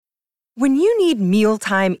When you need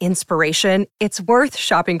mealtime inspiration, it's worth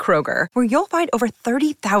shopping Kroger, where you'll find over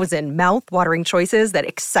 30,000 mouth-watering choices that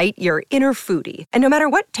excite your inner foodie. And no matter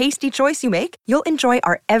what tasty choice you make, you'll enjoy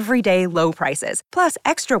our everyday low prices, plus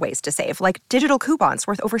extra ways to save, like digital coupons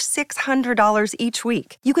worth over $600 each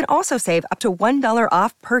week. You can also save up to $1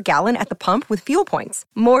 off per gallon at the pump with fuel points.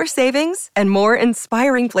 More savings and more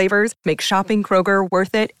inspiring flavors make shopping Kroger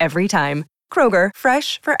worth it every time. Kroger,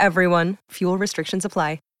 fresh for everyone. Fuel restrictions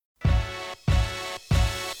apply.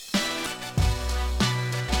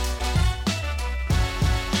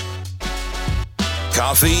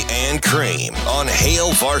 Coffee and Cream on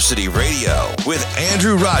Hail Varsity Radio with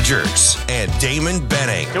Andrew Rogers and Damon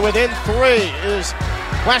Benning. To within 3 is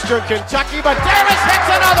Western Kentucky, but Davis hits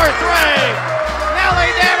another 3!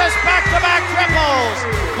 Nellie Davis back-to-back triples!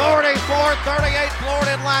 44-38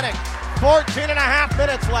 Florida Atlantic. 14 and a half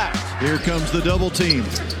minutes left. Here comes the double team.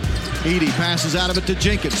 Edey passes out of it to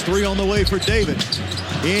Jenkins. 3 on the way for David.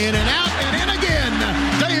 In and out and in again.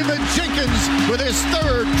 David Jenkins with his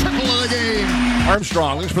 3rd triple of the game.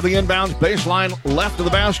 Armstrong looks for the inbounds baseline left of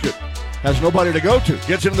the basket. Has nobody to go to.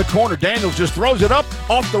 Gets it in the corner. Daniels just throws it up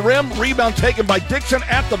off the rim. Rebound taken by Dixon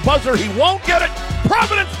at the buzzer. He won't get it.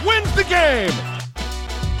 Providence wins the game.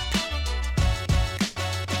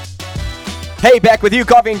 Hey, back with you,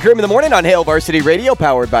 Coffee and Cream in the morning on Hail Varsity Radio,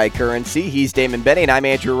 powered by Currency. He's Damon Benning, and I'm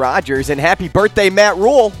Andrew Rogers. And happy birthday, Matt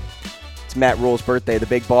Rule. It's Matt Rule's birthday, the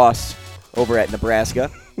big boss over at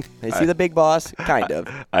Nebraska. Is he the big boss? Kind of.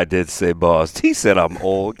 I did say boss. He said I'm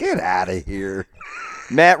old. Get out of here.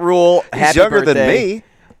 Matt Rule, happy He's younger birthday. than me.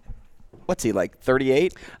 What's he, like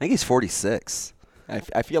 38? I think he's 46.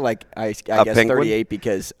 I feel like I guess Penguin? 38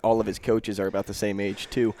 because all of his coaches are about the same age,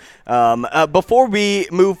 too. Before we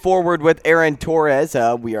move forward with Aaron Torres,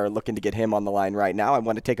 we are looking to get him on the line right now. I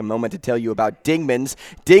want to take a moment to tell you about Dingman's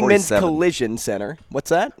 47. Collision Center.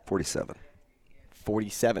 What's that? 47.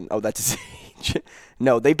 47. Oh, that's his age.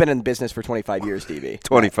 No, they've been in business for 25 years, DB.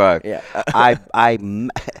 25. Yeah. I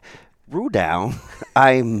Rue down.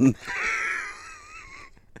 I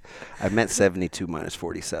meant 72 minus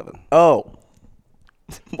 47. Oh.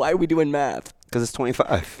 Why are we doing math? Because it's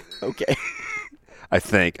 25. Okay. I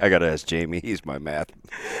think. I got to ask Jamie. He's my math.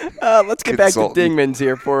 Let's get back to consultant. Dingman's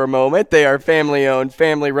here for a moment. They are family-owned,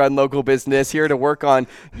 family-run local business here to work on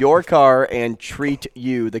your car and treat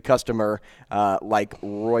you, the customer, like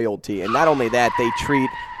royalty. And not only that, they treat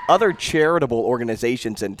other charitable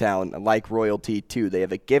organizations in town like royalty too. They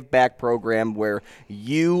have a give back program where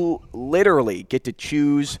you literally get to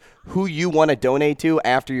choose who you want to donate to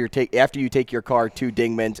after you take your car to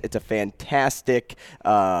Dingman's. It's a fantastic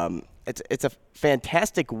it's a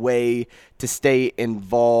fantastic way to stay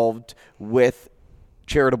involved with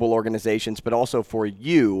charitable organizations, but also for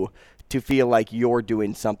you to feel like you're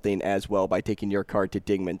doing something as well by taking your car to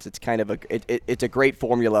Dingman's. It's kind of it's a great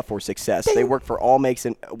formula for success. They work on all makes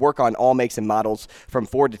and models from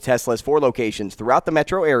Ford to Teslas, 4 locations throughout the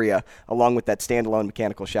metro area, along with that standalone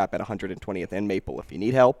mechanical shop at 120th and Maple. If you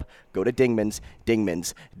need help, go to Dingman's,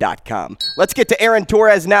 dingmans.com. Let's get to Aaron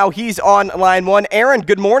Torres now. He's on line 1. Aaron,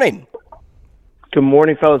 good morning. Good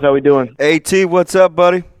morning, fellas. How we doing? AT, what's up,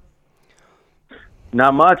 buddy?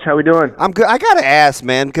 Not much. How we doing? I'm good. I got to ask,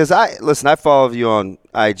 man, because I follow you on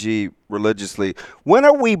IG religiously. When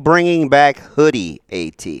are we bringing back hoodie,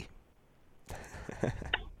 AT?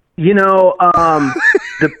 I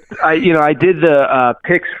did the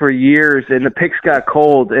picks for years, and the picks got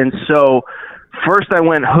cold, and so first I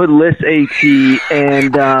went hoodless AT,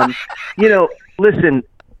 and listen,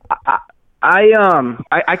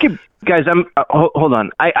 I could. Guys, hold on.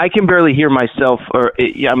 I can barely hear myself, or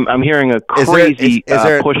I'm hearing a crazy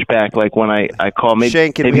pushback. Like when I call, maybe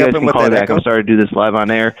Shane, can maybe we you help guys him can with call me that back. echo? I'm sorry to do this live on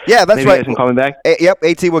air. Yeah, that's maybe right. You guys can call me back. Yep,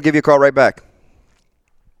 AT, we'll give you a call right back.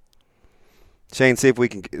 Shane, see if we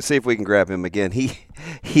can grab him again.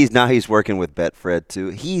 He's working with Betfred too.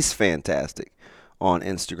 He's fantastic on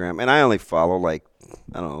Instagram, and I only follow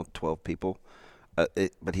 12 people.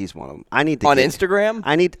 But he's one of them. I need to Instagram?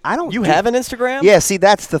 You have an Instagram? Yeah, see,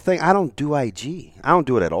 that's the thing. I don't do IG. I don't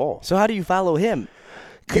do it at all. So how do you follow him?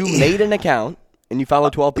 You made an account and you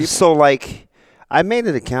follow 12 people? So I made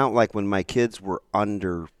an account when my kids were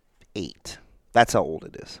under 8. That's how old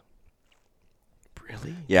it is.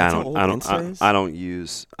 Really? Yeah, That's I don't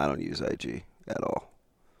use IG at all.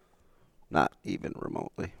 Not even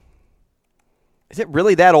remotely. Is it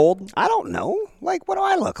really that old? I don't know. What do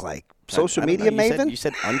I look like? Social media maven? You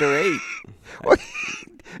said under 8.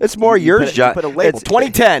 It's more yours, John. You put a label.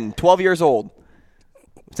 2010, 12 years old.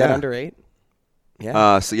 Is that Yeah. under 8?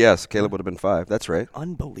 Yeah. So yes, Caleb would have been 5. That's right.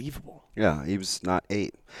 Unbelievable. Yeah, he was not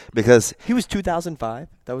 8 because he was 2005.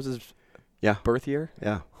 That was his birth year.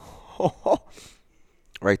 Yeah.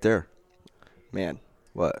 Right there. Man,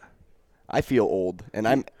 What? I feel old, and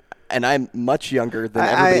I'm much younger than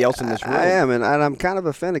everybody else in this room. I am, and I'm kind of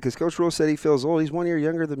offended because Coach Rule said he feels old. He's 1 year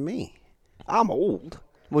younger than me. I'm old.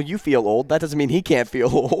 Well, you feel old. That doesn't mean he can't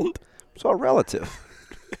feel old. It's all relative.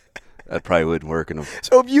 That probably wouldn't work in a.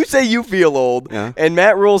 So if you say you feel old, Yeah. and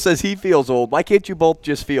Matt Rule says he feels old, why can't you both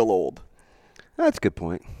just feel old? That's a good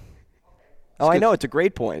point. Oh, I know. It's a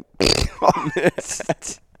great point.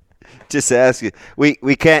 Just ask you.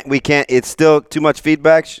 We can't. It's still too much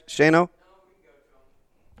feedback, Shano?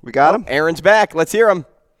 We got him? Aaron's back. Let's hear him.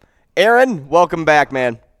 Aaron, welcome back,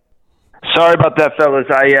 man. Sorry about that, fellas.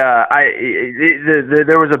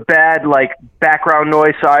 There was a bad background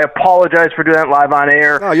noise, so I apologize for doing that live on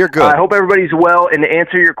air. Oh, you're good. I hope everybody's well. And to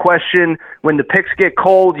answer your question, when the picks get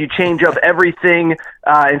cold, you change up everything.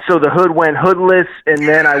 And so the hood went hoodless, and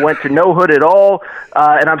then I went to no hood at all.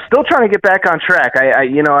 And I'm still trying to get back on track.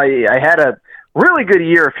 I had a really good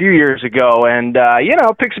year a few years ago, and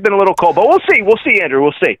picks have been a little cold, but we'll see. We'll see, Andrew.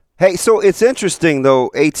 We'll see. Hey, so it's interesting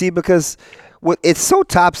though, AT, because it's so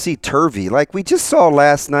topsy-turvy. Like we just saw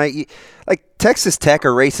last night, Texas Tech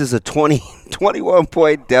erases a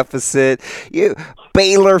 21-point deficit.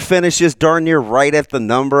 Baylor finishes darn near right at the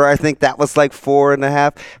number. I think that was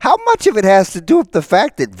 4.5. How much of it has to do with the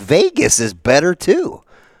fact that Vegas is better too?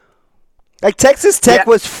 Texas Tech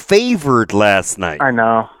was favored last night. I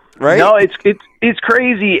know. Right? No, it's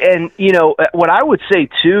crazy. And, what I would say,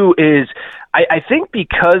 too, is I think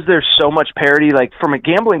because there's so much parity, from a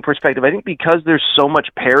gambling perspective, I think because there's so much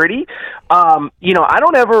parity, I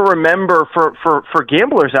don't ever remember for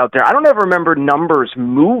gamblers out there, I don't ever remember numbers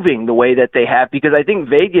moving the way that they have, because I think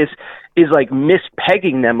Vegas is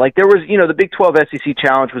mispegging them. There was, the Big 12 SEC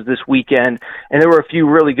Challenge was this weekend, and there were a few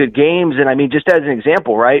really good games. And I mean, just as an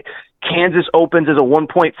example, right? Kansas opens as a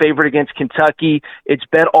 1-point favorite against Kentucky. It's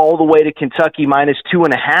bet all the way to Kentucky minus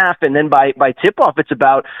 2.5, and then by tip-off, it's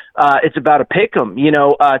about a pick 'em.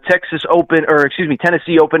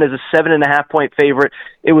 Tennessee opened as a 7.5-point favorite.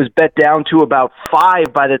 It was bet down to about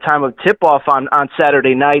 5 by the time of tip-off on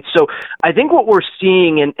Saturday night. So I think what we're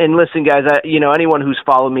seeing, and listen, guys, anyone who's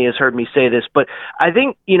followed me has heard me say this, but I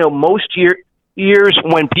think most years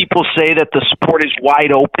when people say that the sport is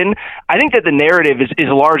wide open, I think that the narrative is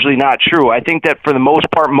largely not true. I think that for the most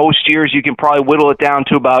part, most years you can probably whittle it down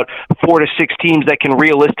to about 4 to 6 teams that can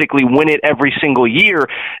realistically win it every single year.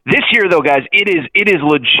 This year, though, guys, it is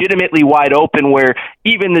legitimately wide open, where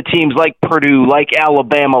even the teams like Purdue, like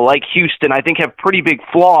Alabama, like Houston, I think have pretty big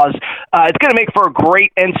flaws. It's going to make for a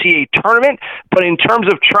great NCAA tournament, but in terms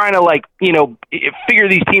of trying to figure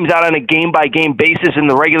these teams out on a game-by-game basis in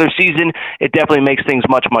the regular season, it definitely makes things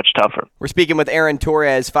much, much tougher. We're speaking with Aaron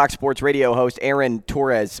Torres, Fox Sports Radio host Aaron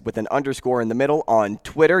Torres with an underscore in the middle on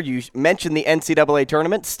Twitter. You mentioned the NCAA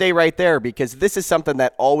tournament. Stay right there, because this is something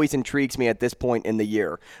that always intrigues me at this point in the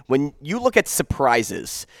year. When you look at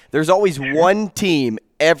surprises, there's always one team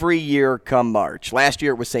every year come March. Last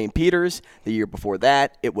year it was St. Peter's. The year before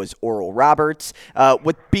that it was Oral Roberts.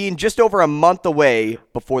 With being just over a month away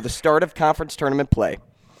before the start of conference tournament play,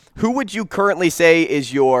 who would you currently say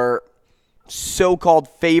is your so-called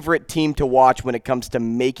favorite team to watch when it comes to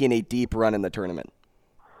making a deep run in the tournament?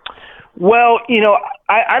 Well,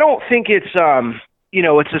 I don't think it's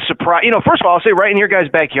it's a surprise. First of all, I'll say right in your guys'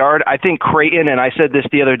 backyard, I think Creighton, and I said this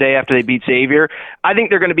the other day after they beat Xavier, I think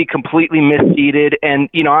they're going to be completely misseeded. And,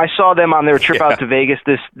 I saw them on their trip out to Vegas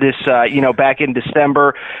this back in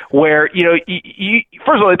December, where, first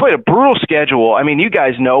of all, they played a brutal schedule. I mean, you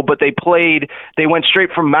guys know, but they went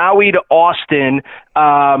straight from Maui to Austin,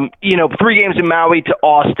 3 games in Maui to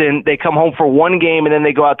Austin. They come home for 1 game, and then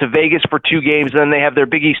they go out to Vegas for 2 games, and then they have their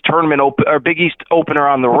Big East tournament Big East opener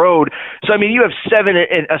on the road. So, I mean, you have a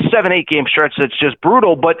 7-8 game stretch that's just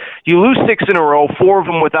brutal, but you lose 6 in a row, 4 of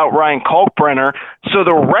them without Ryan Kalkbrenner, so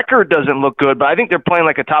the record doesn't look good, but I think they're playing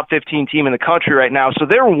like a top 15 team in the country right now, so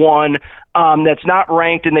they're one that's not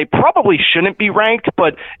ranked, and they probably shouldn't be ranked,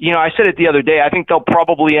 but, I said it the other day, I think they'll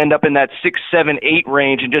probably end up in that 6, 7, 8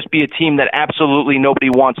 range and just be a team that absolutely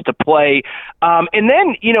nobody wants to play. And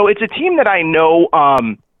then, it's a team that I know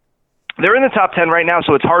they're in the top 10 right now,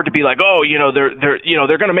 so it's hard to be like,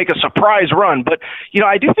 they're going to make a surprise run. But,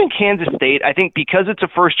 I do think Kansas State, I think because it's a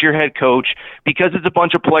first-year head coach, because it's a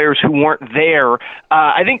bunch of players who weren't there,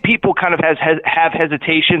 I think people kind of have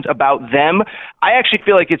hesitations about them. I actually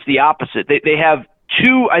feel like it's the opposite. They have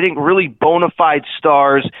two, I think, really bona fide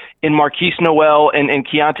stars in Marquise Noel and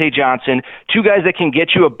Keontae Johnson, two guys that can get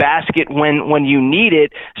you a basket when you need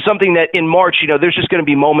it, something that in March, there's just going to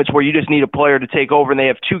be moments where you just need a player to take over, and they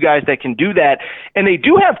have two guys that can do that. And they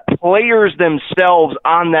do have players themselves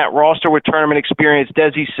on that roster with tournament experience.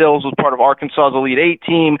 Desi Sills was part of Arkansas's Elite Eight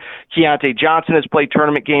team. Keontae Johnson has played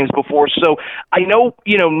tournament games before. So I know,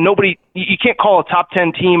 nobody, you can't call a top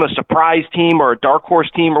 10 team a surprise team or a dark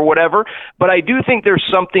horse team or whatever, but I do think there's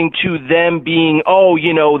something to them being,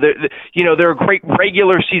 they're a great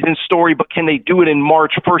regular season story, but can they do it in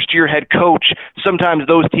March? First-year head coach. Sometimes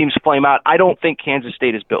those teams flame out. I don't think Kansas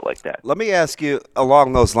State is built like that. Let me ask you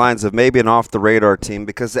along those lines of maybe an off-the-radar team,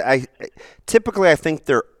 because I think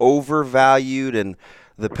they're overvalued, and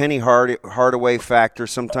the Penny Hardaway factor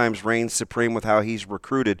sometimes reigns supreme with how he's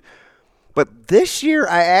recruited. But this year,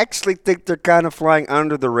 I actually think they're kind of flying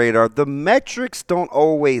under the radar. The metrics don't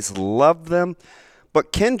always love them,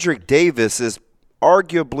 but Kendrick Davis is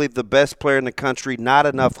arguably the best player in the country. Not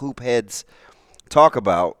enough hoop heads talk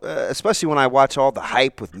about, especially when I watch all the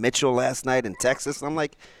hype with Mitchell last night in Texas. I'm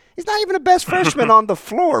like, he's not even the best freshman on the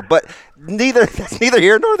floor. But that's neither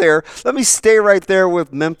here nor there. Let me stay right there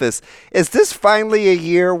with Memphis. Is this finally a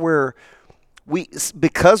year where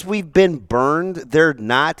because we've been burned, they're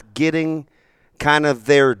not getting kind of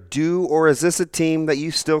their due, or is this a team that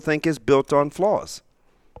you still think is built on flaws?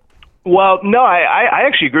 Well, no, I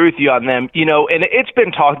actually agree with you on them. And it's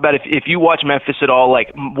been talked about, if you watch Memphis at all,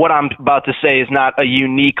 like what I'm about to say is not a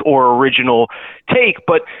unique or original take,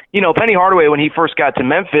 but, Penny Hardaway, when he first got to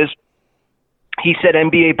Memphis, he said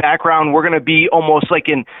NBA background, we're going to be almost like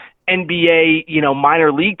an NBA,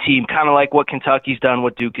 minor league team, kind of like what Kentucky's done,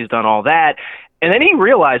 what Duke has done, all that. And then he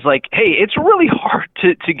realized, hey, it's really hard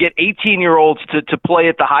to get 18-year-olds to play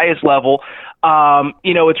at the highest level.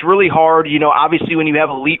 It's really hard. Obviously when you have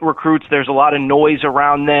elite recruits, there's a lot of noise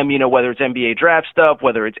around them, whether it's NBA draft stuff,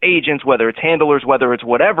 whether it's agents, whether it's handlers, whether it's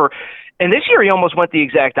whatever. And this year he almost went the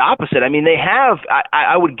exact opposite. I mean, they have,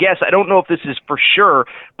 I would guess, I don't know if this is for sure,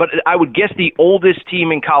 but I would guess the oldest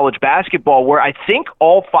team in college basketball, where I think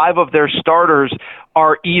all 5 of their starters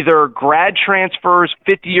are either grad transfers,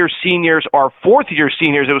 fifth-year seniors, or fourth-year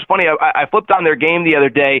seniors. It was funny, I flipped on their game the other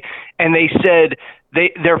day, and they said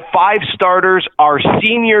their 5 starters are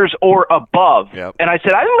seniors or above. Yep. And I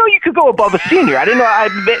said, I didn't know you could go above a senior. I didn't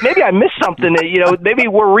know. Maybe I missed something. Maybe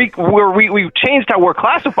we changed how we're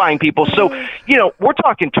classifying people. So, we're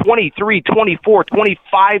talking 23, 24,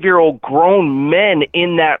 25-year-old grown men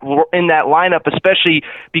in that lineup, especially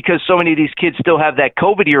because so many of these kids still have that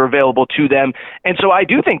COVID year available to them. And so I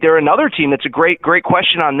do think they're another team that's a great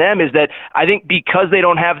question on them, is that I think because they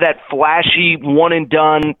don't have that flashy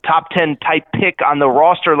one-and-done top 10 type pick on the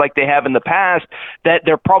roster like they have in the past, that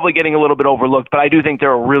they're probably getting a little bit overlooked, but I do think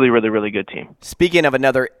they're a really, really, really good team. Speaking of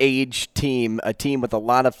another age team, a team with a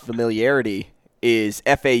lot of familiarity is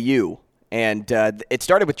FAU. And it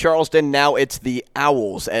started with Charleston. Now it's the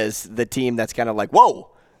Owls as the team that's kind of like,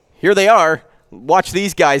 whoa, here they are. Watch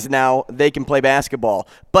these guys now. They can play basketball.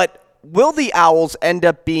 But will the Owls end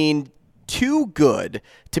up being too good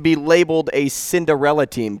to be labeled a Cinderella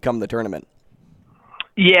team come the tournament?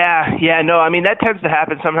 Yeah, no, I mean, that tends to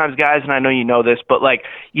happen sometimes, guys, and I know you know this, but,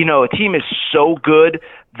 a team is so good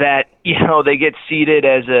that, they get seeded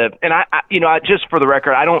as and I just for the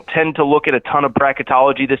record, I don't tend to look at a ton of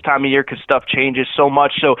bracketology this time of year because stuff changes so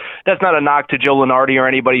much. So that's not a knock to Joe Lunardi or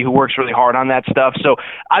anybody who works really hard on that stuff. So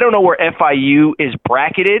I don't know where FIU is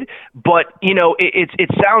bracketed, but, it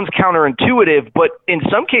sounds counterintuitive, but in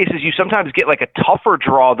some cases you sometimes get a tougher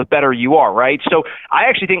draw the better you are, right? So I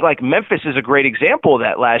actually think Memphis is a great example of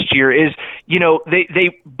that last year is,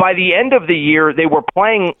 they by the end of the year, they were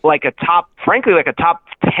playing a top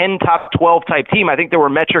 10, top 12 type team. I think there were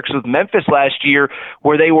metrics with Memphis last year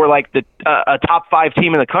where they were a top 5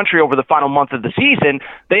 team in the country over the final month of the season.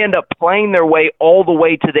 They end up playing their way all the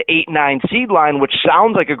way to the 8-9 seed line, which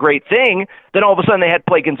sounds like a great thing. Then all of a sudden they had to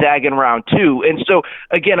play Gonzaga in round 2. And so,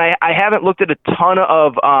 again, I haven't looked at a ton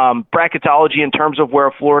of bracketology in terms of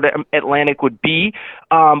where Florida Atlantic would be,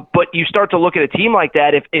 but you start to look at a team like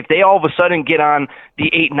that, if they all of a sudden get on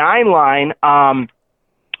the 8-9 line,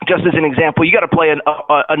 just as an example, you got to play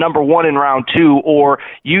a number 1 in round 2, or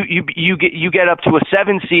you get up to a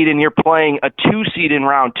 7 seed and you're playing a 2 seed in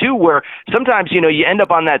round 2, where sometimes you end up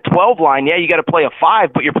on that 12 line. Yeah, you got to play a 5,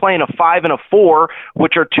 but you're playing a 5 and a 4,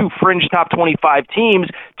 which are 2 fringe top 25 teams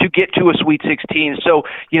to get to a Sweet 16. So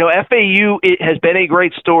FAU, it has been a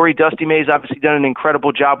great story. Dusty May's obviously done an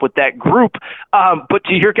incredible job with that group. But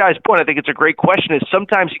to your guys' point, I think it's a great question. Is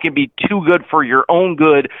sometimes you can be too good for your own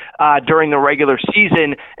good during the regular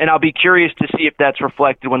season. and I'll be curious to see if that's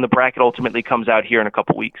reflected when the bracket ultimately comes out here in a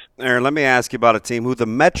couple weeks. Aaron, let me ask you about a team who the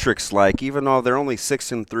metrics like, even though they're only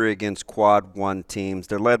 6-3 against quad one teams.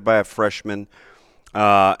 They're led by a freshman,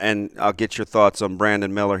 and I'll get your thoughts on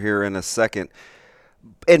Brandon Miller here in a second.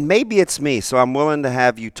 And maybe it's me, so I'm willing to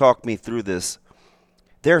have you talk me through this.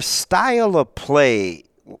 Their style of play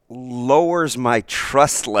lowers my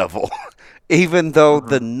trust level, even though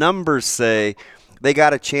the numbers say they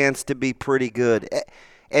got a chance to be pretty good.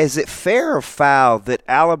 Is it fair or foul that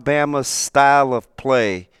Alabama's style of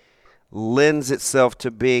play lends itself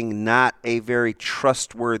to being not a very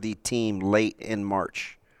trustworthy team late in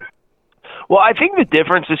March? Well, I think the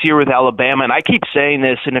difference this year with Alabama, and I keep saying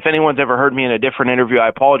this, and if anyone's ever heard me in a different interview, I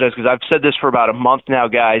apologize because I've said this for about a month now,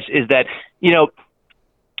 guys, is that,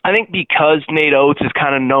 I think because Nate Oates is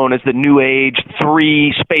kind of known as the new age,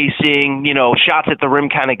 three spacing, shots at the rim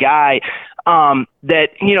kind of guy, I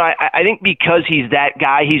think because he's that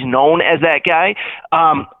guy, he's known as that guy.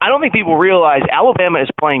 I don't think people realize Alabama is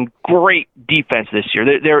playing great defense this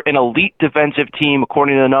year. They're an elite defensive team,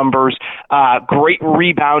 according to the numbers, great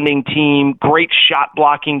rebounding team, great shot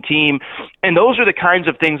blocking team. And those are the kinds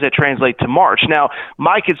of things that translate to March. Now,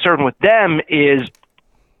 my concern with them is,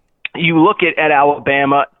 you look at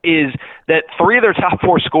Alabama, is that 3 of their top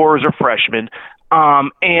 4 scorers are freshmen.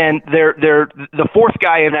 And they're the fourth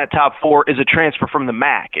guy in that top 4 is a transfer from the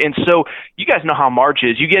MAC. And so you guys know how March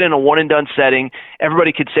is. You get in a one-and-done setting.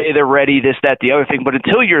 Everybody could say they're ready, this, that, the other thing. But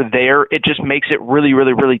until you're there, it just makes it really,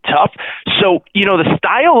 really, really tough. So, the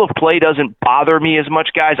style of play doesn't bother me as much,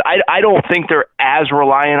 guys. I don't think they're as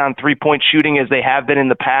reliant on three-point shooting as they have been in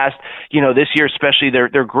the past. This year especially,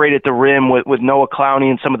 they're great at the rim with Noah Clowney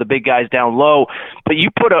and some of the big guys down low. But you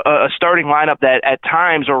put a starting lineup that at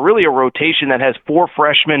times, or really a rotation that has 4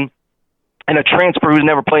 freshmen and a transfer who's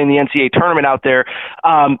never played in the NCAA tournament out there,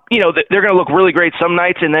 they're going to look really great some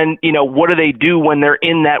nights. And then, what do they do when they're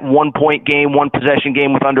in that 1-point game, 1-possession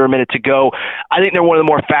game with under a minute to go? I think they're one of the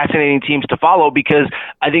more fascinating teams to follow because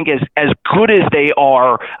I think as good as they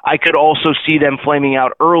are, I could also see them flaming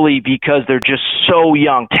out early because they're just so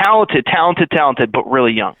young. Talented, but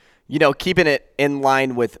really young. Keeping it in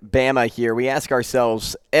line with Bama here, we ask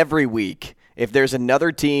ourselves every week, if there's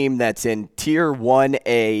another team that's in Tier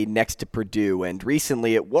 1A next to Purdue, and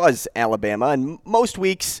recently it was Alabama, and most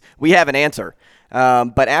weeks we have an answer.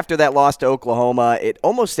 But after that loss to Oklahoma, it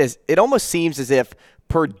almost seems as if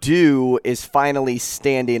Purdue is finally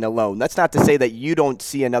standing alone. That's not to say that you don't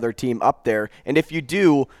see another team up there. And if you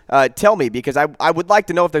do, tell me, because I would like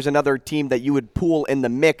to know if there's another team that you would pool in the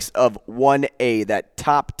mix of 1A, that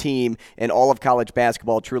top team in all of college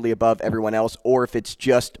basketball, truly above everyone else, or if it's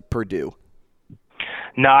just Purdue.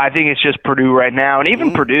 No, I think it's just Purdue right now. And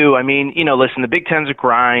even Purdue, listen, the Big Ten's a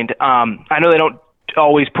grind. I know they don't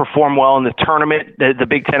always perform well in the tournament, the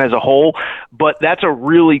Big Ten as a whole, but that's a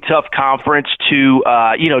really tough conference to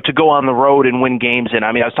go on the road and win games in.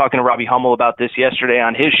 I was talking to Robbie Hummel about this yesterday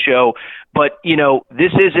on his show, but,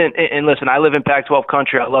 this isn't, and listen, I live in Pac-12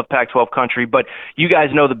 country. I love Pac-12 country, but you guys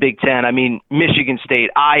know the Big Ten. Michigan State,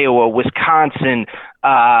 Iowa, Wisconsin,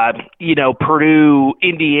 Purdue,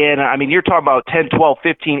 Indiana. You're talking about 10, 12,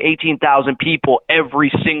 15, 18,000 people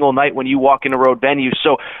every single night when you walk into road venues.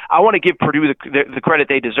 So I want to give Purdue the credit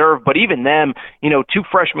they deserve, but even them, 2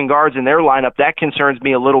 freshman guards in their lineup, that concerns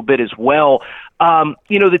me a little bit as well.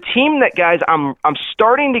 The team that, guys, I'm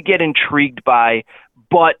starting to get intrigued by,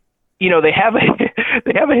 but they have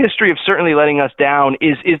a history of certainly letting us down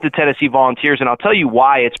is the Tennessee Volunteers, and I'll tell you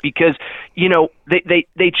why. It's because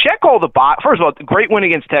they check all the boxes. First of all, great win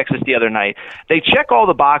against Texas the other night. They check all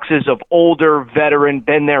the boxes of older, veteran,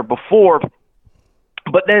 been there before.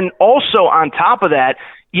 But then also on top of that,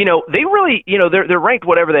 they really, they're ranked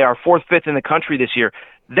whatever they are, 4th, 5th in the country this year.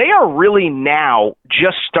 They are really now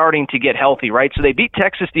just starting to get healthy, right? So they beat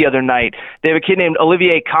Texas the other night. They have a kid named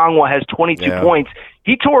Olivier Kongwa, has 22 points.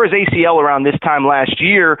 He tore his ACL around this time last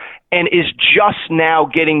year and is just now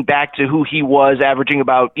getting back to who he was, averaging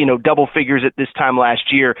about, double figures at this time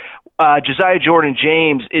last year. Josiah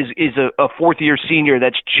Jordan-James is a 4th-year senior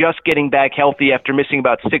that's just getting back healthy after missing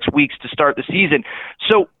about 6 weeks to start the season.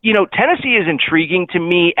 So, Tennessee is intriguing to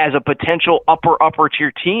me as a potential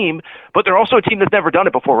upper-tier team, but they're also a team that's never done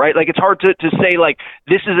it before, right? It's hard to say,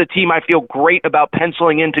 this is a team I feel great about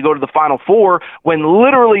penciling in to go to the Final Four when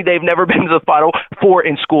literally they've never been to the Final Four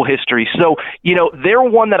in school history. So, they're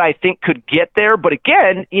one that I think could get there, but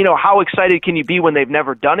again, how excited can you be when they've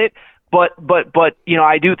never done it? But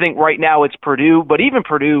I do think right now it's Purdue. But even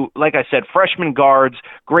Purdue, like I said, freshman guards,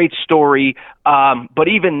 great story. But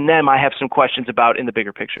even them, I have some questions about in the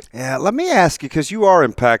bigger picture. Yeah, let me ask you, because you are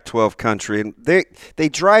in Pac-12 country, and they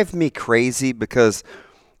drive me crazy because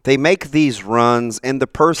They make these runs, and the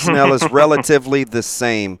personnel is relatively the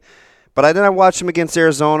same. But then I watched them against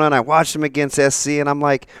Arizona, and I watched them against SC, and I'm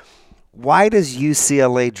like, why does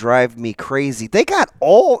UCLA drive me crazy? They got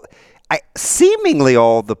seemingly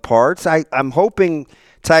all the parts. I'm hoping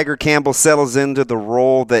Tiger Campbell settles into the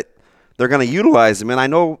role that they're going to utilize him. And I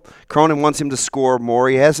know Cronin wants him to score more.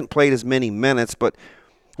 He hasn't played as many minutes. But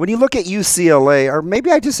when you look at UCLA, or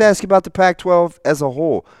maybe I just ask you about the Pac-12 as a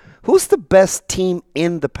whole, who's the best team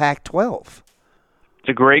in the Pac-12? It's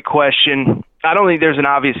a great question. I don't think there's an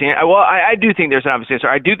obvious answer. Well, I do think there's an obvious answer.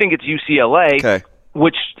 I do think it's UCLA. Okay.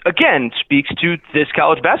 Which, again, speaks to this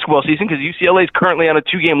college basketball season because UCLA is currently on a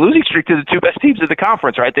 2-game losing streak to the two best teams of the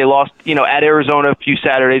conference, right? They lost, at Arizona a few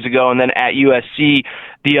Saturdays ago and then at USC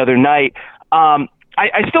the other night. I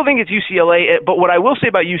still think it's UCLA, but what I will say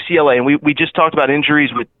about UCLA, and we just talked about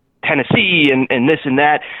injuries with Tennessee and this and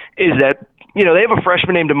that, is that they have a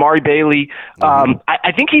freshman named Amari Bailey.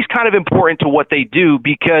 I think he's kind of important to what they do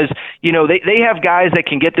because, they have guys that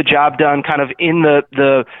can get the job done kind of in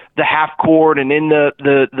the half court and in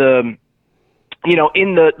the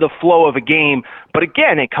flow of a game. But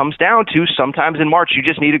again, it comes down to sometimes in March you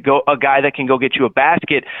just need a guy that can go get you a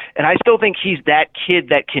basket. And I still think he's that kid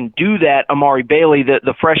that can do that, Amari Bailey,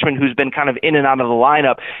 the freshman who's been kind of in and out of the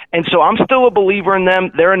lineup. And so I'm still a believer in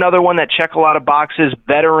them. They're another one that check a lot of boxes,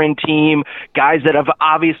 veteran team, guys that have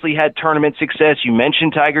obviously had tournament success. You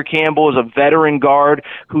mentioned Tiger Campbell is a veteran guard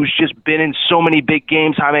who's just been in so many big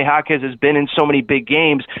games. Jaime Jaquez has been in so many big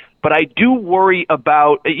games. But I do worry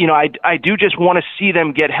about, I do just want to see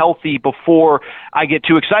them get healthy before I get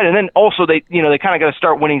too excited. And then also they kind of got to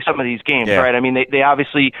start winning some of these games, right? I mean, they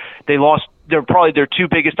obviously, they lost, they're probably their two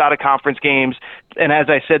biggest out-of-conference games. And as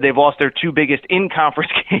I said, they've lost their two biggest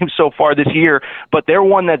in-conference games so far this year. But they're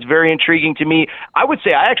one that's very intriguing to me. I would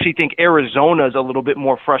say I actually think Arizona is a little bit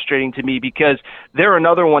more frustrating to me because they're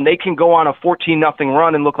another one. They can go on a 14-0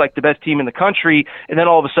 run and look like the best team in the country, and then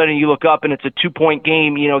all of a sudden you look up and it's a 2-point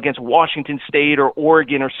game, against Washington State or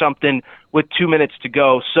Oregon or something with 2 minutes to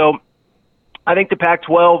go. So I think the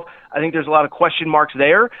Pac-12, I think there's a lot of question marks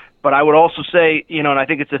there. But I would also say, and I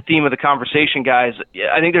think it's the theme of the conversation, guys,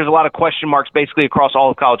 I think there's a lot of question marks basically across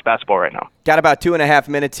all of college basketball right now. Got about 2.5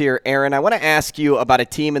 minutes here, Aaron. I want to ask you about a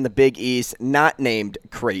team in the Big East not named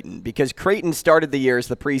Creighton, because Creighton started the year as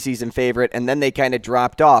the preseason favorite, and then they kind of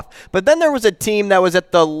dropped off. But then there was a team that was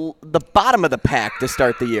at the bottom of the pack to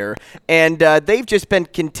start the year, and they've just been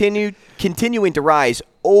continuing to rise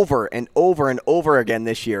over and over and over again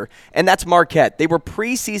this year, and that's Marquette. They were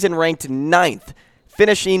preseason ranked 9th.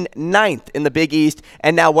 Finishing 9th in the Big East,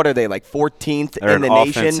 and now what are they, like 14th in the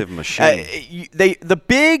nation? Offensive machine. The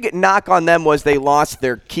big knock on them was they lost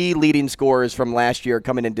their key leading scorers from last year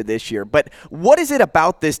coming into this year. But what is it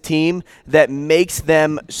about this team that makes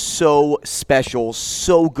them so special,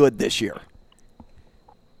 so good this year?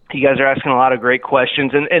 You guys are asking a lot of great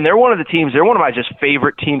questions, and they're one of my just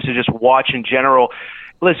favorite teams to just watch in general.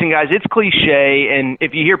 Listen, guys, it's cliche, and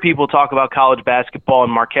if you hear people talk about college basketball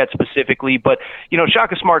and Marquette specifically, but,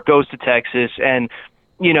 Shaka Smart goes to Texas, and,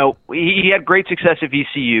 he had great success at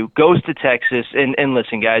VCU, goes to Texas, and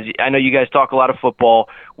listen, guys, I know you guys talk a lot of football.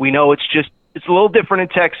 We know it's a little different in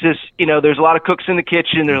Texas. There's a lot of cooks in the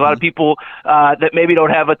kitchen. There's a lot of people that maybe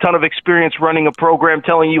don't have a ton of experience running a program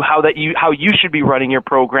telling you how you should be running your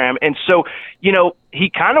program. And so, he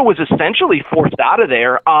kind of was essentially forced out of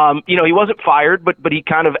there. He wasn't fired, but he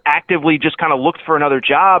kind of actively just kind of looked for another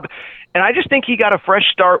job. And I just think he got a fresh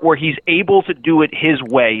start where he's able to do it his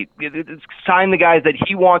way, sign the guys that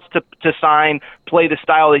he wants to sign, play the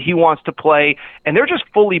style that he wants to play, and they're just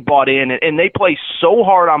fully bought in, and they play so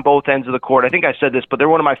hard on both ends of the court. I think I said this, but they're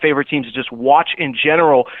one of my favorite teams to just watch in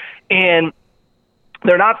general. And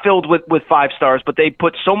they're not filled with 5 stars, but they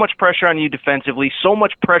put so much pressure on you defensively, so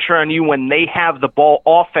much pressure on you when they have the ball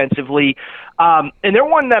offensively. And they're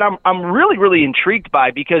one that I'm really, really intrigued by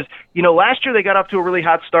because, last year they got off to a really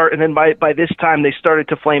hot start, and then by this time they started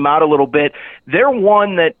to flame out a little bit. They're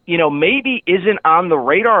one that, maybe isn't on the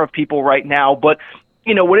radar of people right now, but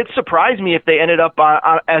would it surprise me if they ended up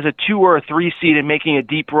as a 2 or a 3 seed and making a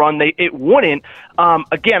deep run? It wouldn't.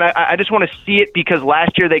 Again, I just want to see it because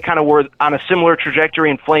last year they kind of were on a similar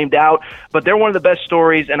trajectory and flamed out, but they're one of the best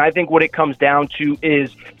stories, and I think what it comes down to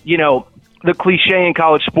is, the cliche in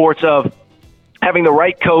college sports of having the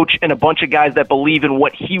right coach and a bunch of guys that believe in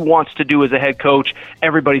what he wants to do as a head coach.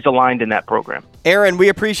 Everybody's aligned in that program. Aaron, we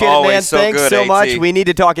appreciate it, man. Thanks so much. We need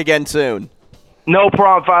to talk again soon. No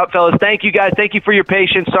problem, fellas. Thank you, guys. Thank you for your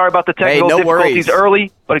patience. Sorry about the technical difficulties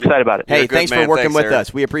early, but excited about it. Hey, thanks for working with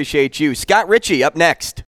us. We appreciate you. Scott Ritchie up next.